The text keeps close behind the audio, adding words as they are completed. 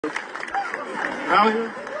Out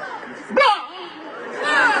here?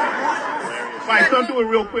 Spice, come do it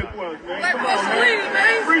real quick for us, man. Come on,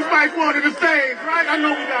 man. Free Spice One to the stage, right? I know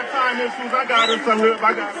we got time issues. I got it, son.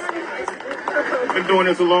 I got it. Been doing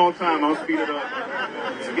this a long time. I'll speed it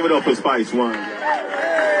up. Give it up for Spice One. Chico,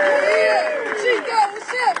 what's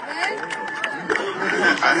up, man?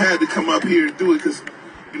 I had to come up here and do it because,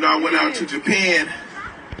 you know, I went out to Japan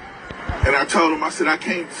and I told them, I said, I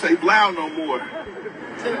can't say blow no more.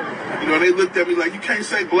 You know, they looked at me like, you can't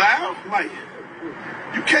say blow? I'm like,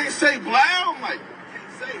 you can't say blow? I'm like,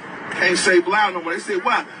 can't say blow no more. They said,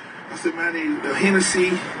 why? I said, man, I need a Hennessy,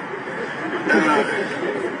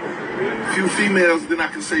 a few females, then I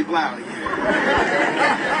can say blow.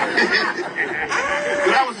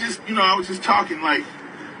 But I was just, you know, I was just talking like,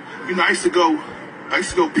 you know, I used to go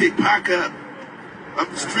pick Pac up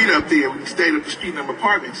the street up there when he stayed up the street in them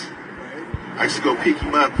apartments. I used to go pick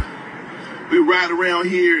him up. We ride around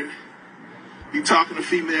here and be talking to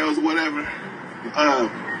females or whatever.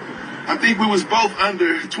 I think we was both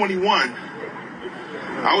under 21.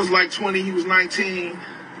 I was like 20, he was 19.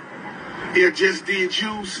 He had just did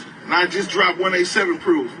juice, and I just dropped 187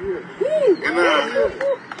 proof. And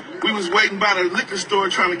we was waiting by the liquor store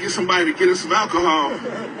trying to get somebody to get us some alcohol.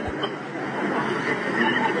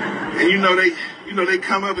 And you know they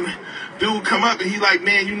come up and dude come up and he like,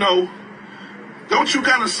 man, you know, don't you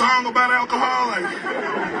got a song about alcohol? Like,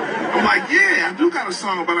 I'm like, yeah, I do got a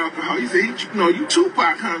song about alcohol. He said, you know, you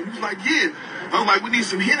Tupac, huh? He was like, yeah. I was like, we need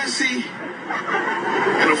some Hennessy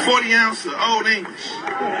and a 40 ounce of Old English.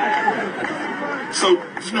 So,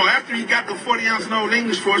 you know, after he got the 40 ounce of Old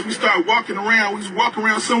English for us, we started walking around. We was walking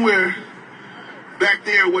around somewhere back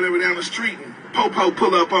there or whatever down the street, and Popo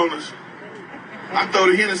pull up on us. I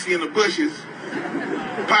throw the Hennessy in the bushes.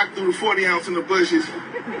 Pac threw the 40 ounce in the bushes.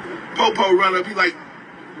 Popo run up, he like,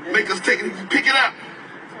 make us take it, pick it up.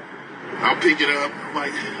 I'll pick it up. I'm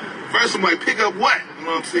like, first I'm like, pick up what? You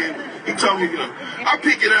know what I'm saying? He told me, you know, I'll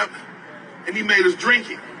pick it up, and he made us drink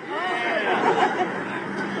it.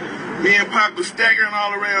 Me and Pac was staggering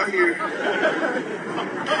all around here.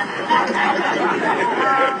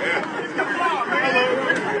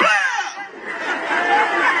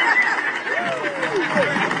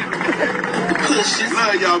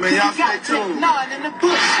 Love y'all, man. Y'all stay tuned. None in the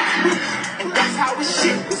bush, and that's how his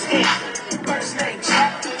shit was hit. First name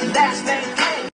Jack, last name